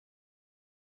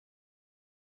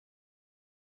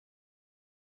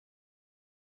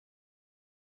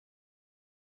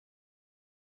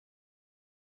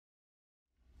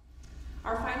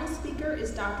Our final speaker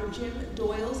is Dr. Jim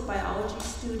Doyle's biology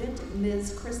student,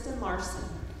 Ms. Kristen Larson.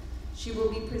 She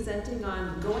will be presenting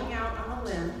on Going Out on a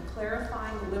Limb,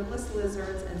 Clarifying Limbless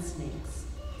Lizards and Snakes.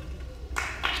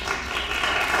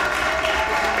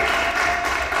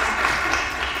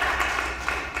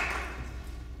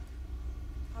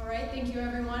 All right, thank you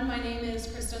everyone. My name is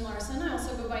Kristen Larson. I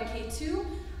also go by K2,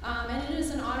 and it is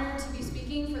an honor to be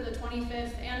speaking for the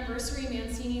 25th anniversary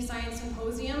Mancini Science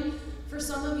Symposium. For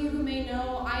some of you who may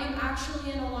know, I am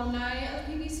actually an alumni of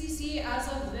PBCC as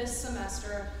of this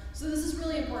semester. So this is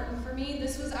really important for me.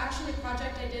 This was actually a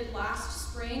project I did last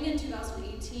spring in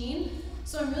 2018.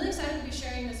 So I'm really excited to be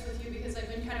sharing this with you because I've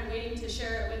been kind of waiting to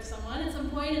share it with someone at some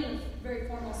point in a very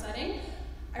formal setting.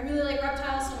 I really like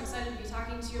reptiles, so I'm excited to be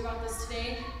talking to you about this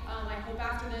today. I hope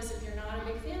after this, if you're not a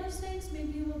big fan of snakes,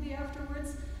 maybe you will be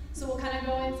afterwards. So we'll kind of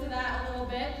go into that a little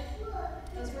bit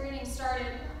as we're getting started.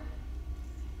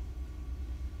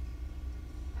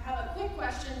 I have a quick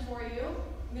question for you.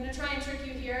 I'm going to try and trick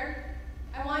you here.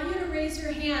 I want you to raise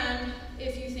your hand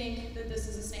if you think that this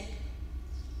is a snake.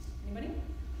 Anybody?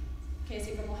 Okay, I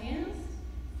see a couple hands.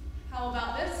 How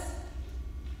about this?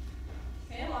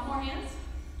 Okay, a lot more hands.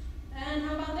 And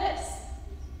how about this?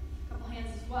 A couple hands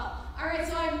as well. All right,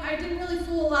 so I didn't really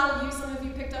fool a lot of you. Some of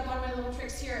you picked up on my little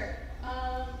tricks here.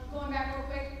 Going back real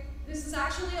quick, this is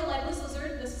actually a legless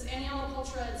lizard. This is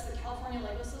Anialocultra. It's the California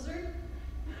legless lizard.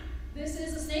 This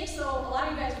is a snake, so a lot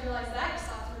of you guys realize that. You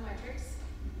saw through my tricks.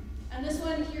 And this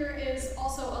one here is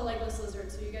also a legless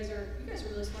lizard. So you guys are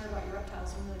really smart about your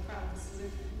reptiles. I'm really proud. This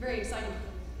is very exciting.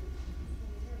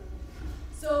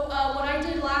 So what I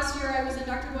did last year, I was in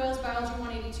Dr. Doyle's Biology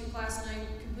 182 class, and I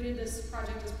completed this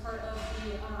project as part of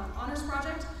the honors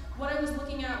project. What I was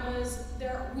looking at was,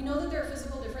 we know that there are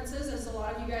physical differences, as a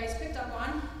lot of you guys picked up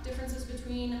on, differences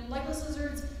between legless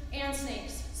lizards and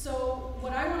snakes. So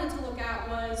what I wanted to look at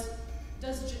was,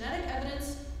 does genetic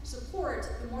evidence support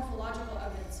the morphological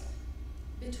evidence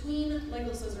between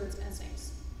legless lizards and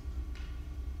snakes?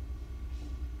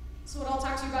 So what I'll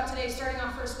talk to you about today, starting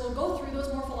off first, we'll go through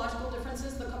those morphological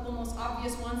differences, the couple most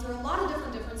obvious ones. There are a lot of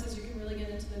different differences. You can really get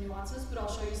into the nuances, but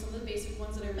I'll show you some of the basic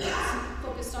ones that I really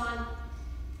focused on.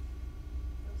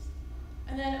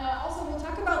 And then also we'll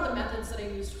talk about the methods that I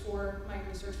used for my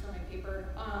research for my paper.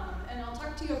 And I'll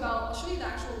show you the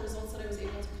actual results that I was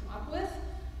able to come up with.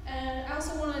 And I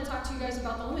also wanted to talk to you guys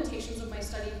about the limitations of my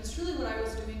study, because truly what I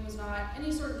was doing was not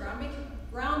any sort of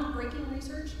groundbreaking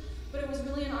research, but it was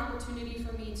really an opportunity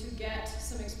for me to get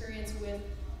some experience with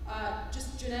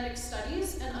just genetic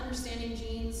studies and understanding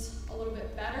genes a little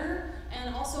bit better,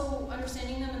 and also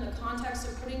understanding them in the context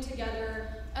of putting together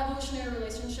evolutionary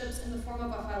relationships in the form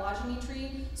of a phylogeny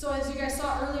tree. So as you guys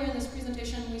saw earlier in this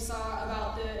presentation, we saw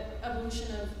about the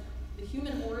evolution of the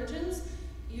human origins.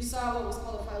 You saw what was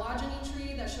called a phylogeny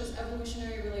tree that shows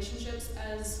evolutionary relationships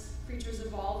as creatures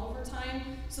evolve over time.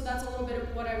 So that's a little bit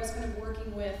of what I was kind of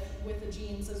working with the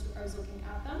genes as I was looking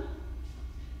at them.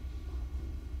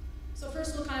 So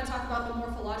first we'll kind of talk about the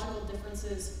morphological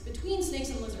differences between snakes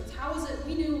and lizards. How is it,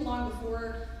 we knew long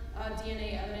before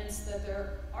DNA evidence that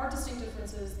there are distinct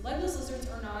differences. Legless lizards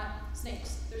are not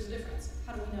snakes. There's a difference.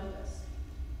 How do we know this?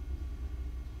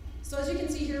 So as you can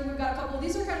see here, we've got a couple.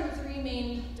 These are kind of the three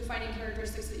main defining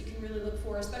characteristics that you can really look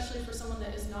for, especially for someone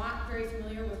that is not very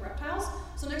familiar with reptiles.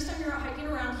 So next time you're out hiking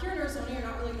around here in Arizona, you're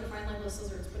not really going to find legless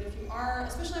lizards. But if you are,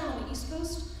 especially out on the East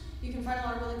Coast, you can find a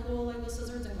lot of really cool legless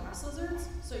lizards and glass lizards.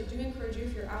 So I do encourage you,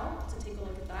 if you're out, to take a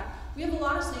look at that. We have a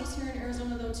lot of snakes here in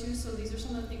Arizona though too, so these are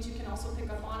some of the things you can also pick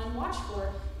up on and watch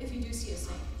for if you do see a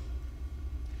snake.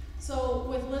 So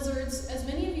with lizards, as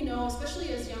many of you know, especially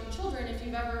as young children, if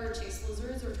you've ever chased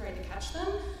lizards or tried to catch them,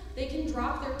 they can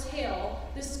drop their tail.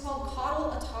 This is called caudal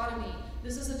autotomy.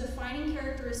 This is a defining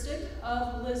characteristic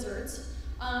of lizards.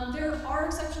 There are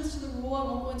exceptions to the rule. I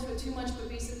won't go into it too much, but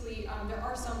basically there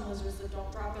are some lizards that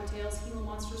don't drop their tails. Gila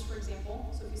monsters, for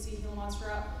example. So if you see a Gila monster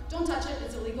out, don't touch it.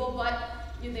 It's illegal, but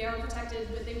they are protected,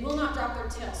 but they will not drop their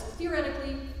tail. So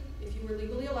theoretically, if you were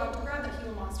legally allowed to grab that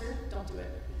Gila monster, don't do it.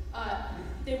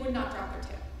 They would not drop their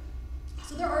tail.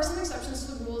 So there are some exceptions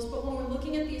to the rules, but when we're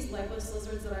looking at these legless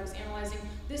lizards that I was analyzing,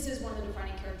 this is one of the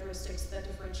defining characteristics that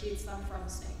differentiates them from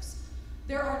snakes.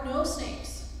 There are no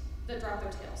snakes that drop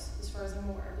their tails, as far as I'm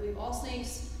aware. I believe all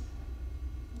snakes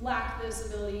lack this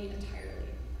ability entirely.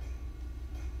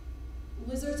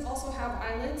 Lizards also have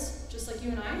eyelids, just like you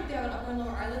and I. They have an upper and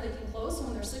lower eyelid they can close, so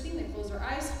when they're sleeping, they close their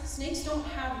eyes. Snakes don't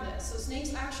have this. So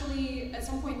snakes actually, at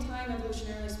some point in time,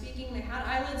 evolutionarily speaking, they had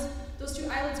eyelids. Those two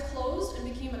eyelids closed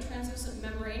and became a translucent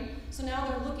membrane. So now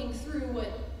they're looking through what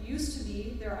used to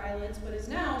be their eyelids, but is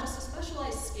now just a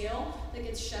specialized scale that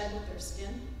gets shed with their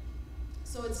skin.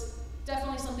 So it's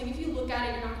definitely something, if you look at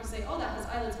it, you're not going to say, oh, that has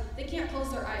eyelids. They can't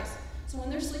close their eyes. So when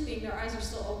they're sleeping, their eyes are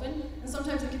still open, and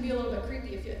sometimes it can be a little bit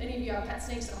creepy. If any of you have pet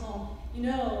snakes at home, you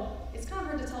know it's kind of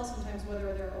hard to tell sometimes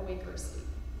whether they're awake or asleep.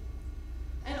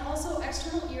 And also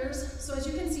external ears. So as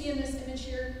you can see in this image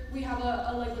here, we have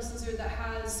a legless lizard that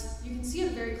has, you can see a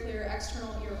very clear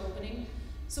external ear opening.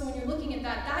 So when you're looking at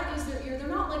that, that is their ear. They're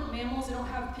not like mammals, they don't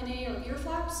have pinnae or ear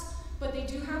flaps, but they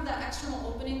do have that external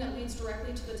opening that leads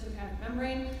directly to the tympanic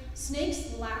membrane.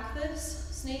 Snakes lack this.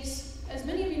 Snakes, as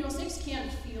many of you know, snakes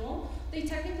can't feel. They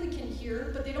technically can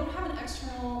hear, but they don't have an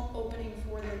external opening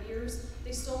for their ears.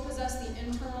 They still possess the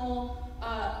internal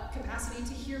capacity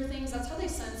to hear things. That's how they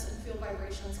sense and feel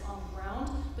vibrations on the ground,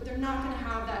 but they're not going to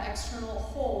have that external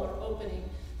hole or opening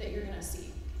that you're going to see.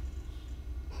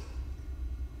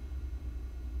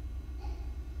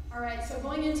 All right, so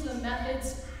going into the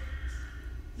methods,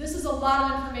 this is a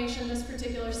lot of information, this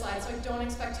particular slide, so I don't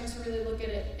expect you to really look at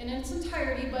it in its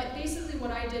entirety, but basically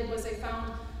what I did was I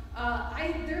found,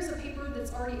 there's a paper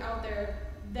that's already out there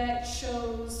that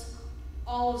shows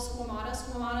all of Squamata.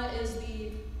 Squamata is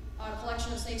the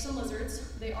collection of snakes and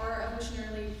lizards. They are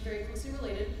evolutionarily very closely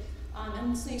related,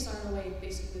 and snakes are in a way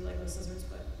basically like those lizards,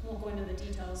 but won't go into the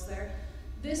details there.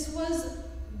 This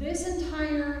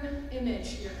entire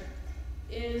image here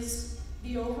is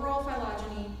the overall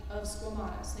phylogeny of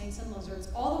Squamata, snakes and lizards,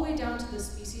 all the way down to the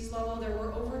species level. There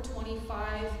were over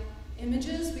 25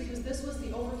 images because this was the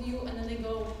overview, and then they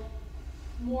go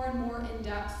more and more in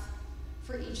depth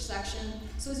for each section.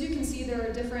 So as you can see,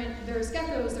 there's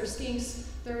geckos, there's skinks,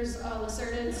 there's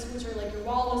lacertids, which are like your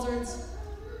wall lizards.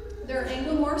 There are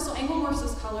anglomorphs, so anglomorphs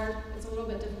is colored. It's a little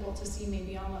bit difficult to see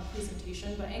maybe on the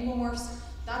presentation, but anglomorphs,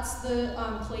 that's the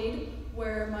clade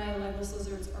where my legless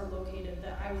lizards are located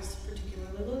that I was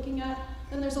particularly looking at.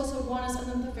 Then there's also iguanas, and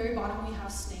then at the very bottom we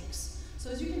have snakes. So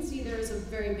as you can see, there is a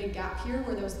very big gap here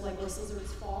where those legless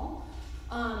lizards fall.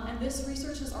 And this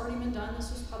research has already been done.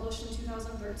 This was published in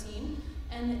 2013.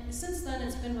 And since then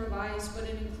it's been revised, but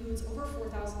it includes over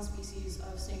 4,000 species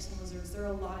of snakes and lizards. There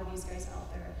are a lot of these guys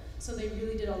out there. So they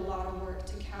really did a lot of work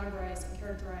to categorize and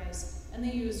characterize, and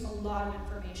they used a lot of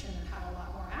information and had a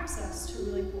lot more access to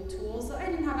really cool tools that I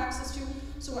didn't have access to.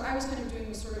 So what I was kind of doing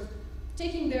was sort of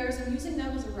taking theirs and using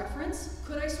them as a reference.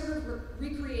 Could I sort of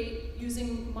recreate,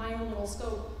 using my own little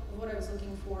scope of what I was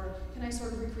looking for, can I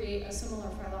sort of recreate a similar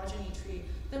phylogeny tree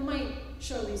that might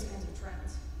show these kinds of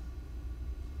trends?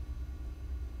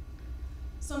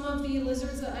 Some of the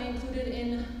lizards that I included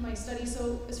in my study,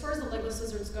 so as far as the legless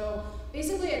lizards go,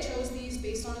 basically I chose these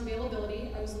based on availability.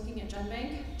 I was looking at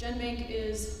GenBank. GenBank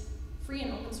is free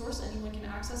and open source, anyone can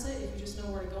access it if you just know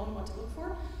where to go and what to look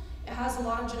for. It has a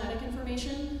lot of genetic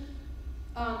information.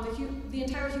 The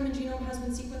entire human genome has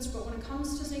been sequenced, but when it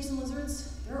comes to snakes and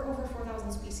lizards, there are over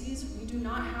 4,000 species. We do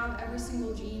not have every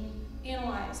single gene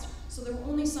analyzed. So there were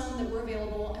only some that were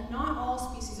available, and not all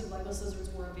species of legless lizards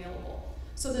were available.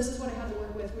 So this is what I had to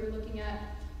work with. We were looking at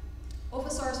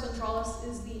Ophisaurus ventralis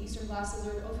is the eastern glass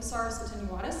lizard, Ophisaurus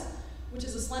attenuatus, which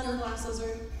is a slender glass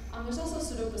lizard. There's also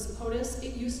Pseudopus apotus.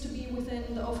 It used to be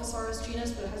within the Ophisaurus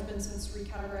genus, but it has been since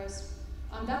recategorized.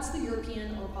 That's the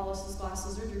European Ophisaurus glass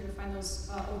lizard. You're going to find those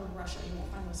over in Russia. You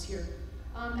won't find those here.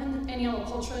 And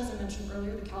Anielopultra, as I mentioned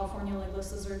earlier, the California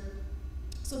legless lizard.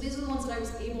 So these are the ones that I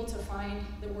was able to find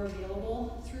that were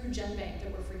available through GenBank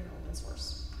that were free and open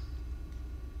source.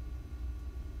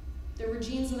 There were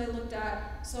genes that I looked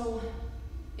at. So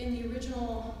in the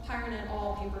original Pyron et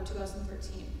al. Paper,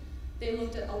 2013, they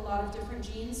looked at a lot of different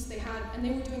genes. And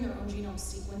they were doing their own genome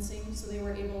sequencing, so they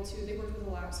worked with a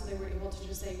lab, so they were able to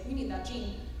just say, we need that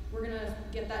gene. We're gonna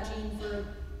get that gene for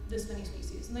this many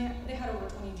species. And they had over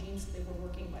 20 genes that they were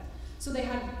working with. So they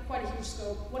had quite a huge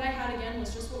scope. What I had, again,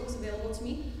 was just what was available to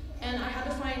me. And I had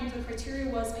to find, the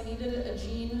criteria was I needed a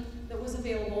gene that was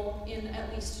available in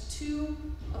at least 2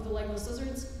 of the legless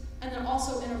lizards, and then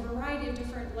also in a variety of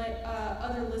different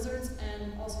other lizards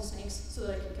and also snakes, so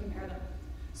that I could compare them.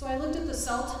 So I looked at the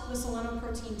SELT, the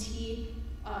selenoprotein T,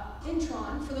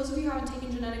 intron. For those of you who haven't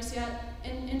taken genetics yet,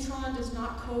 intron does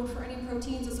not code for any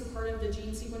proteins as a part of the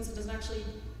gene sequence. It doesn't actually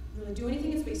really do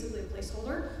anything. It's basically a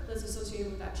placeholder that's associated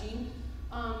with that gene.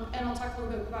 And I'll talk a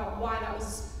little bit about why that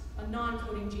was a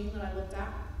non-coding gene that I looked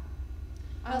at.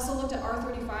 I also looked at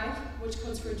R35, which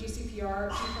codes for a GCPR,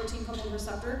 protein coupled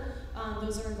receptor.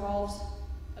 Those are involved,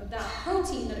 that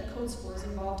protein that it codes for is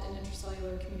involved in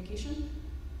intracellular communication.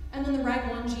 And then the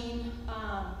RAG1 gene,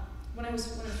 when I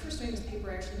was first doing this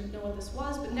paper, I actually didn't know what this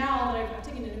was, but now that I've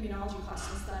taken an immunology class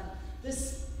since then,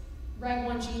 this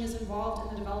RAG1 gene is involved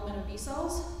in the development of B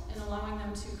cells and allowing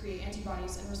them to create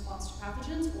antibodies in response to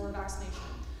pathogens or vaccination.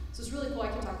 So it's really cool. I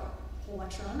can talk whole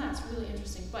lecture on that. It's really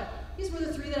interesting. But these were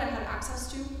the three that I had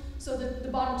access to. So the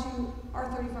bottom two,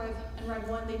 R35 and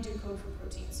RAG1, they do code for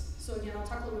proteins. So again, I'll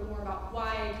talk a little bit more about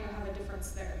why I kind of have a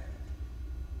difference there.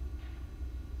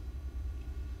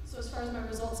 So as far as my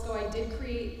results go, I did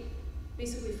create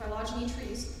basically phylogeny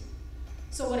trees.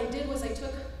 So what I did was I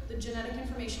took the genetic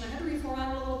information, I had to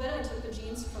reformat it a little bit. I took the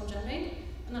genes from GenBank,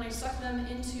 and then I stuck them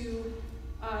into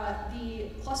the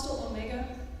Clustal Omega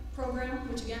program,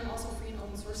 which again, also free and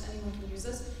open source, anyone can use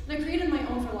this. And I created my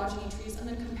own phylogeny trees and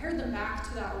then compared them back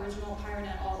to that original Hiron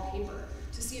et al. Paper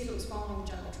to see if it was following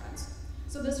general trends.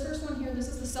 So this first one here, this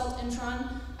is the celt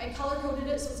intron. I color-coded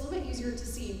it so it's a little bit easier to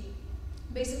see.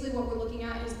 Basically what we're looking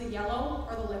at is the yellow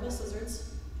are the legless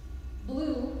lizards,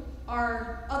 blue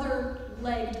are other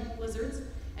legged lizards,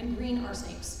 and green are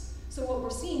snakes. So what we're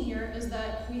seeing here is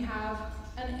that we have,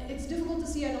 and it's difficult to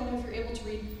see, I don't know if you're able to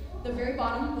read, the very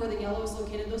bottom where the yellow is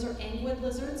located, those are anguid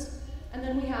lizards. And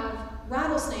then we have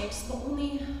rattlesnakes. One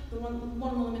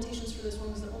of the limitations for this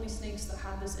one was the only snakes that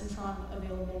had this intron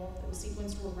available that was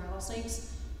sequenced were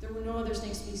rattlesnakes. There were no other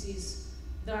snake species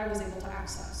that I was able to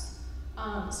access.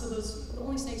 So the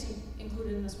only snakes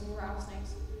included in this one were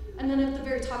rattlesnakes. And then at the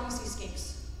very top you see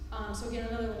skinks. So again,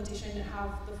 another limitation, I didn't have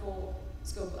the full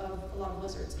scope of a lot of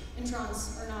lizards.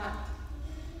 Introns are not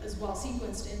as well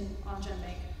sequenced on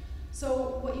GenBank.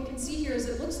 So what you can see here is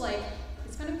it looks like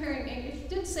it's kind of pairing. It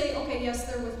did say, okay, yes,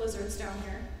 they're with lizards down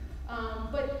here,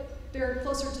 but they're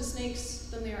closer to snakes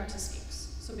than they are to skinks.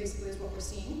 So basically is what we're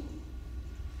seeing.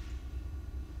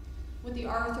 With the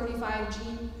R35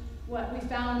 gene, what we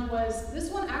found was this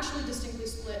one actually distinctly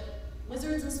split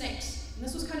lizards and snakes. And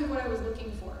this was kind of what I was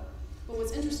looking for. But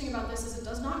what's interesting about this is it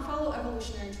does not follow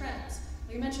evolutionary trends.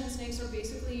 Like I mentioned, snakes are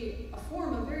basically a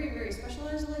form of very, very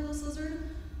specialized legless lizard,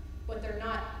 but they're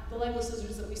not the legless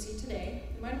lizards that we see today.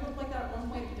 They might have looked like that at one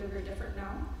point, but they're very different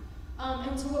now.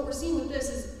 And so what we're seeing with this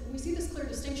is we see this clear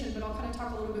distinction, but I'll kind of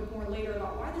talk a little bit more later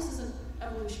about why this isn't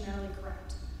evolutionarily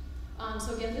correct.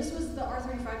 So again, this was the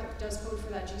R35 that does code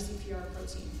for that GCPR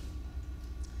protein.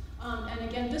 And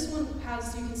again, this one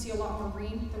has, you can see a lot more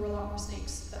green. There were a lot more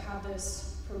snakes that had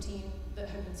this protein that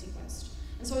had been sequenced.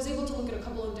 And so I was able to look at a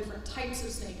couple of different types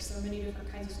of snakes. There are many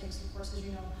different kinds of snakes, of course, as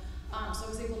you know. So I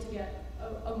was able to get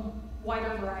a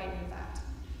wider variety of that.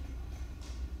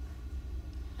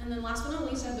 And then last but not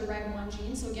least, I have the RAG1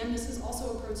 gene. So again, this is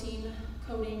also a protein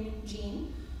coding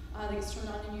gene that gets turned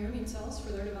on in your immune cells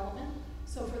for their development.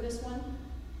 So for this one,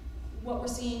 what we're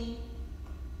seeing,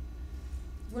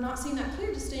 we're not seeing that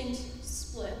clear, distinct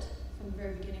split from the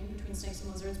very beginning between snakes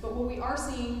and lizards, but what we are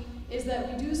seeing is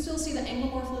that we do still see the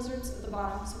anglomorph lizards at the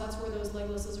bottom, so that's where those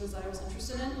legless lizards that I was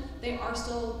interested in, they are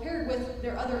still paired with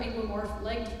their other anglomorph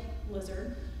legged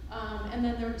lizard, and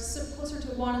then they're closer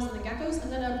to iguanas and the geckos,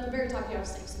 and then at the very top you have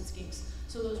snakes and skinks,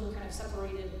 so those were kind of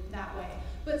separated that way.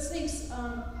 But snakes,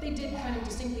 they did kind of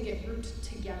distinctly get grouped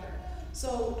together.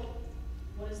 So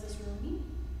what does this really mean?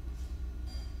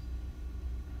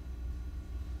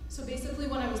 So basically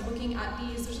when I was looking at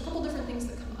these, there's a couple different things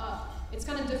that come up. It's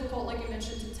kind of difficult, like I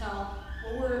mentioned, to tell.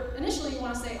 Well, initially you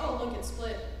want to say, oh, look, it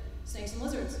split snakes and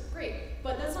lizards. Great.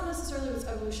 But that's not necessarily what's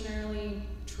evolutionarily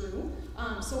true.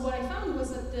 So what I found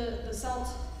was that the celt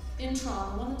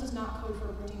intron, the one that does not code for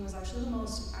a protein, was actually the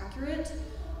most accurate.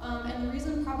 And the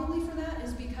reason probably for that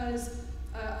is because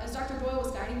as Dr. Doyle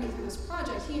was guiding me through this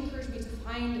project, he encouraged me to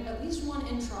find at least one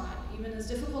intron, even as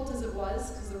difficult as it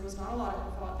was, because there was not a lot of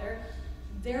info out there.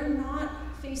 They're not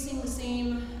facing the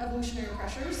same evolutionary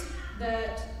pressures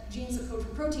that genes that code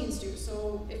for proteins do.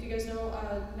 So if you guys know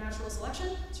natural selection,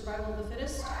 survival of the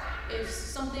fittest, if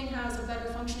something has a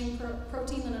better functioning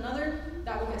protein than another,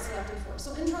 that will get selected for.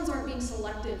 So introns aren't being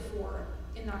selected for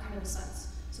in that kind of a sense.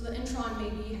 So the intron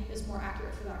maybe is more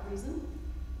accurate for that reason.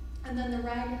 And then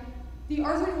the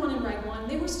R31 and RAG1,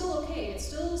 they were still okay. It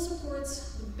still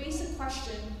supports the basic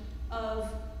question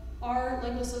of, are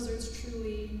legless lizards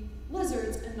truly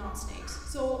lizards and not snakes?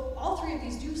 So all three of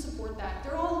these do support that.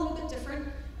 They're all a little bit different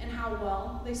in how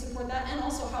well they support that, and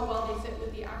also how well they fit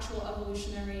with the actual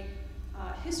evolutionary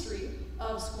history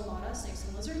of squamata, snakes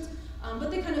and lizards.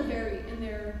 But they kind of vary in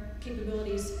their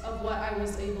capabilities of what I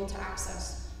was able to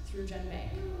access through GenBank.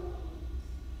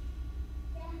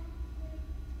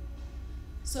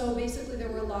 So basically there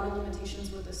were a lot of limitations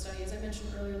with this study. As I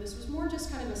mentioned earlier, this was more just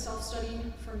kind of a self-study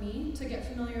for me to get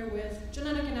familiar with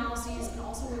genetic analyses and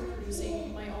also with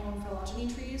producing my own phylogeny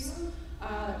trees.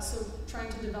 So trying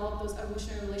to develop those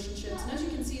evolutionary relationships. And as you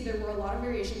can see, there were a lot of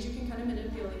variations. You can kind of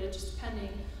manipulate it just depending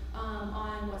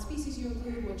on what species you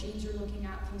include, what genes you're looking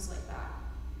at, things like that.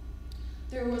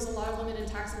 There was a lot of limited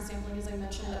taxon sampling, as I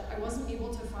mentioned, that I wasn't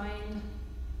able to find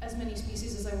as many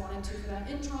species as I wanted to for that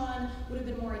intron. Would have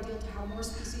been more ideal to have more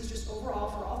species just overall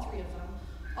for all three of them.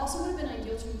 Also would have been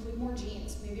ideal to include more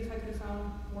genes. Maybe if I could have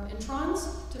found more introns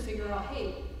to figure out,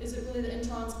 hey, is it really the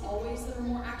introns always that are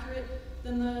more accurate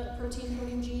than the protein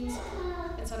coding genes,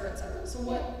 et cetera, et cetera. So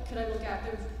what could I look at?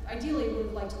 Ideally, we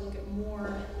would like to look at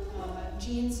more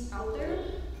genes out there,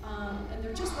 and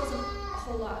there just wasn't a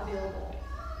whole lot available.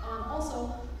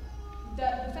 Also,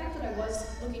 the fact that I was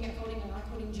looking at coding and not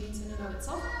coding genes in and of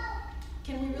itself,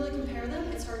 can we really compare them?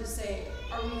 It's hard to say.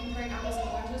 Are we comparing apples and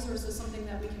oranges, or is this something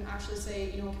that we can actually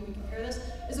say, can we compare this?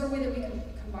 Is there a way that we can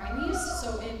combine these?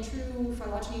 So in true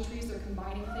phylogeny trees, they're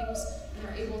combining things, and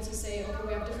they're able to say, okay,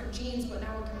 we have different genes, but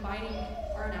now we're combining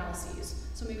our analyses.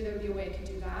 So maybe there would be a way I could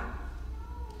do that.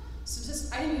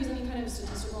 I didn't use any kind of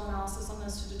statistical analysis on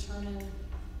this to determine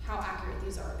how accurate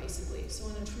these are, basically. So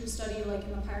in a true study, like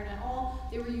in the Pyron et al.,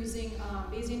 they were using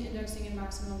Bayesian indexing and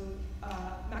maximum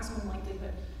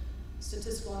likelihood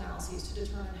statistical analyses to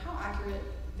determine how accurate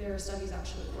their studies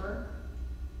actually were.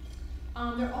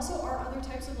 There also are other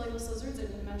types of legless lizards. I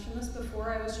didn't mention this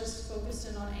before. I was just focused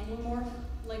in on anglomorph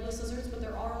legless lizards, but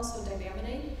there are also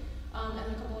Dibamidae and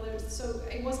a couple others. So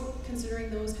I wasn't considering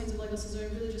those kinds of legless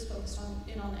lizards. I really just focused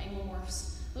in on the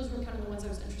anglomorphs. Those were kind of the ones I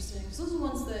was interested in, because those are the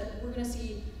ones that we're going to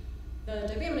see. The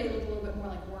Dibamidae look a little bit more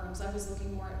like worms. I was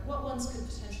looking more at what ones could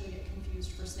potentially get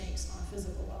confused for snakes on a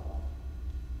physical level.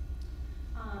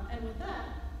 And with that,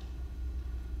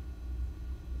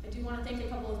 I do want to thank a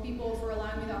couple of people for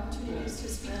allowing me the opportunities to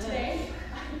speak today.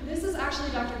 This is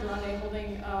actually Dr. Durande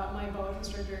holding my boa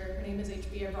constrictor. Her name is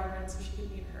HB. I brought her in so she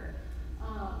could meet her.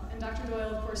 And Dr.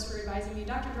 Doyle, of course, for advising me.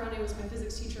 Dr. Durande was my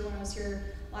physics teacher when I was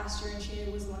here last year, and she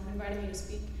was the one who invited me to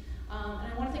speak.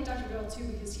 And I want to thank Dr. Doyle, too,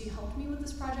 because he helped me with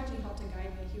this project. He helped to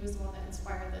guide me. He was the one that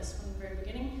inspired this from the very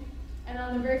beginning. And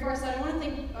on the very far side, I want to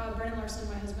thank Larson,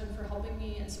 my husband, for helping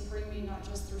me and supporting me not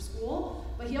just through school,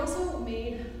 but he also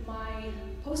made my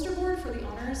poster board for the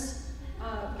honors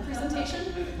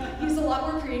presentation. He's a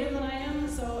lot more creative than I am,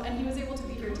 and he was able to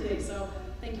be here today, so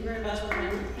thank you very much for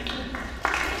that.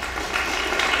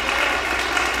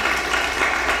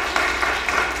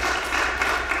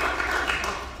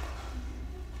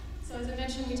 So as I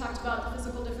mentioned, we talked about the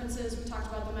physical differences, we talked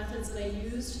about the methods that I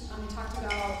used, we talked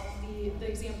about the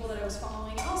example that I was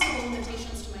following, and also the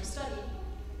limitations to my study.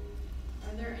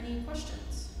 Are there any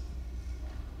questions?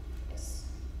 Yes?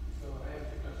 So I have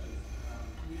two questions.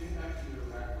 Can you get back to your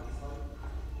rack one slide?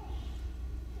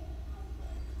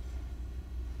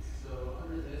 So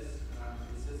under this,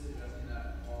 is this suggesting that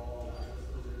all legless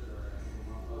lizards are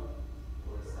anglomorpha,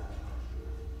 or is that not true?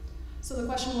 So the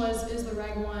question was, is the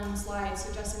rag 1 slide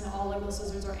suggesting that all legless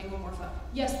lizards are anglomorpha?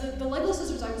 Yes, the legless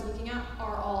lizards I was looking at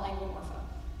are all anglomorpha.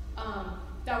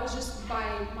 That was just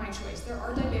by my choice. There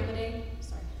are Dibamidae,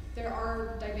 there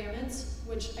are Dibamids,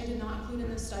 which I did not include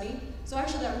in this study. So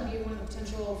actually that would be one of the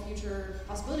potential future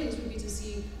possibilities, would be to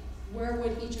see where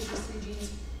would each of these three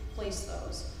genes place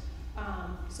those.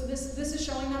 So this is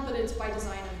showing that, but it's by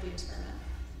design of the experiment.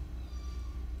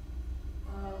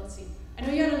 Let's see. I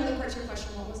know you had another part to your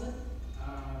question. What was it?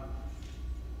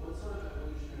 What sort of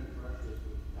evolutionary pressures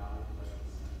would guide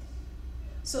legless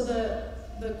snakes? So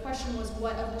the question was,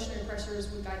 what evolutionary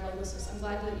pressures would guide leglessness? I'm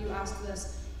glad that you asked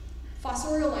this.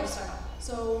 Fossorial lifestyle.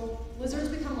 So lizards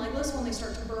become legless when they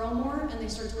start to burrow more and they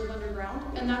start to live underground.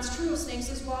 And that's true of snakes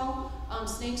as well.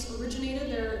 Snakes originated,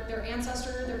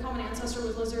 their common ancestor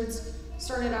with lizards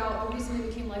started out, the reason they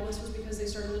became legless was because they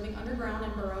started living underground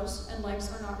in burrows, and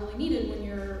legs are not really needed when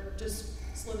you're just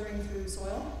slithering through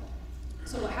soil.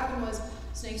 So what happened was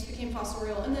snakes became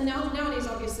fossorial, and then nowadays,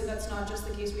 obviously, that's not just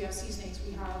the case. We have sea snakes,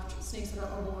 we have snakes that are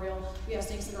arboreal, we have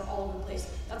snakes that are all over the place.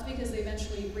 That's because they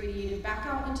eventually radiated back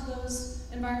out into those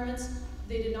environments.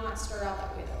 They did not start out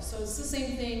that way, though. So it's the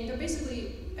same thing. They're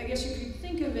basically, I guess you could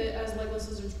think of it as legless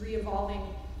lizards re-evolving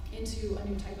into a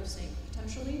new type of snake,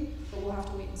 potentially, but we'll have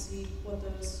to wait and see what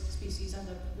those species end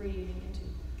up radiating into.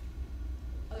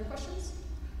 Other questions?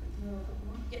 No, a couple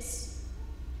more? Yes?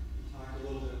 You talked a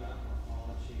little bit about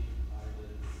morphology,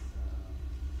 eyelids,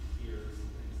 ears, and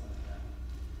things like that.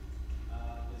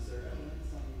 Is there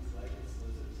evidence on these legless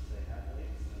lizards that they have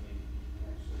legs? I mean, you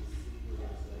can actually see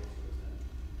where those legs were then.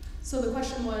 So the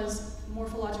question was,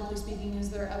 morphologically speaking, is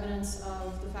there evidence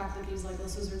of the fact that these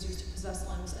legless lizards used to possess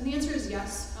limbs? And the answer is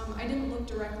yes. I didn't look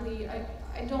directly. I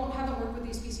haven't worked with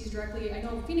these species directly. I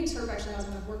know Phoenix herb actually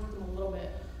hasn't. I've worked with them a little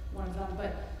bit, one of them,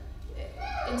 but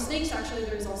in snakes, actually,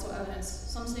 there is also evidence.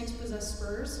 Some snakes possess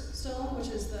spurs still, which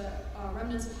is the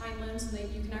remnants of hind limbs, and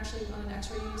you can actually, on an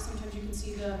x-ray, sometimes you can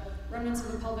see the remnants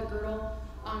of the pelvic girdle.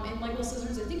 In legless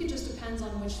lizards, I think it just depends on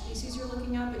which species you're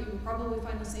looking at, but you would probably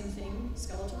find the same thing,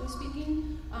 skeletally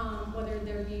speaking, whether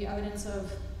there be evidence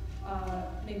of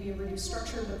maybe a reduced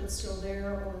structure, but it's still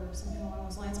there, or something along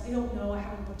those lines. I don't know, I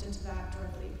haven't looked into that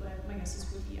directly, but my guess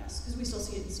would be yes, because we still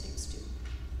see it in snakes too.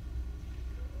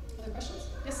 Other questions?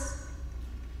 Yes?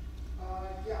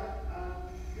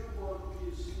 Your work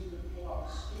you seem to pull out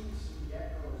skinks and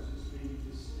geckos as being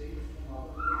distinct from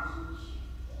other lizards.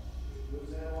 Was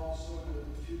that also in the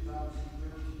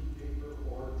 2013 paper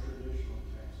or traditional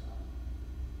taxonomy?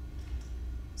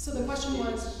 So the question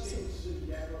was, Skinks and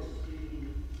geckos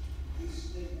being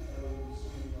distinct from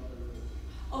other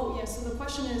lizards. oh yeah, so the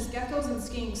question is, geckos and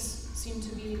skinks seem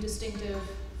to be distinctive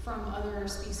from other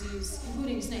species,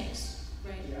 including snakes,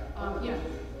 right? Yeah.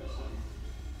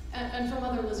 And from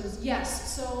other lizards,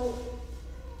 yes. So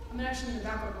I'm actually going to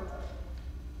back up real quick.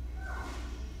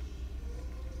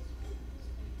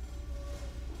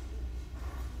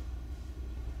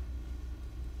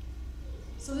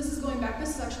 So this is going back,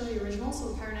 this is actually the original, so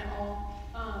the Pyronet all,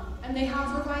 and they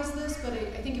have revised this, but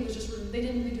I think it was just, they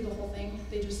didn't redo the whole thing,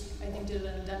 they just, I think, did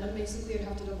an addendum, basically. I'd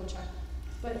have to double check.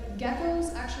 But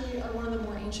geckos actually are one of the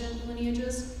more ancient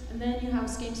lineages, and then you have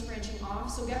skinks branching off.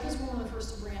 So geckos were one of the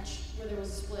first to branch, where there was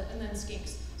a split, and then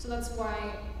skinks. So that's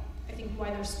why, I think, why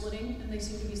they're splitting, and they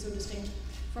seem to be so distinct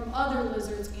from other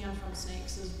lizards and from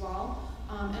snakes as well.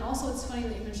 And also, it's funny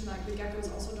that you mentioned that the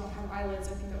geckos also don't have eyelids.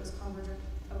 I think that was convergent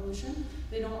evolution.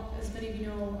 They don't, as many of you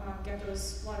know,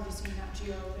 geckos, a lot of you seen Nat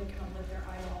Geo, they kind of lift their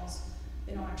eyeballs.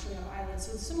 They don't actually have eyelids.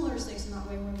 So it's similar to snakes in that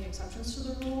way, one of the exceptions to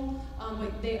the rule.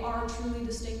 But they are truly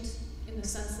distinct in the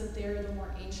sense that they're the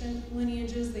more ancient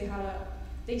lineages.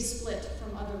 They split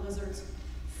from other lizards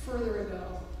further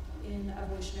ago in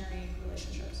evolutionary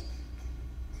relationships.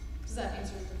 Does that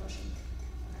answer your question?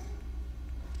 Okay.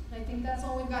 And I think that's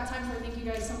all we've got time for. Thank you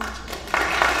guys so much.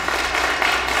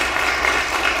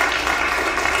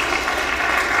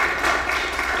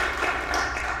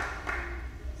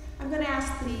 I'm going to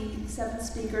ask the 7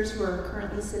 speakers who are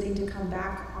currently sitting to come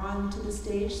back onto the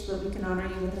stage so that we can honor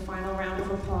you with a final round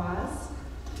of applause.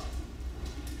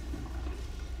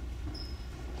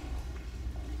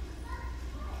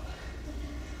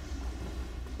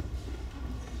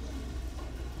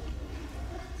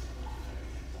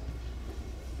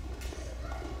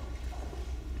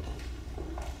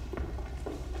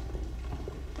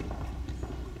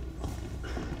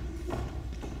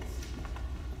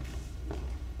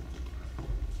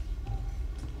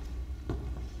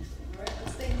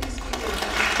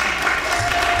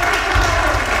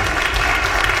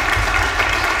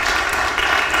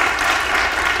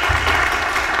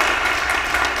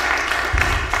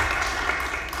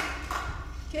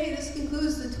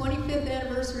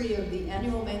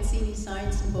 Mancini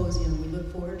Science Symposium. We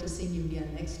look forward to seeing you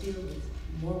again next year with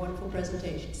more wonderful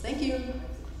presentations. Thank you.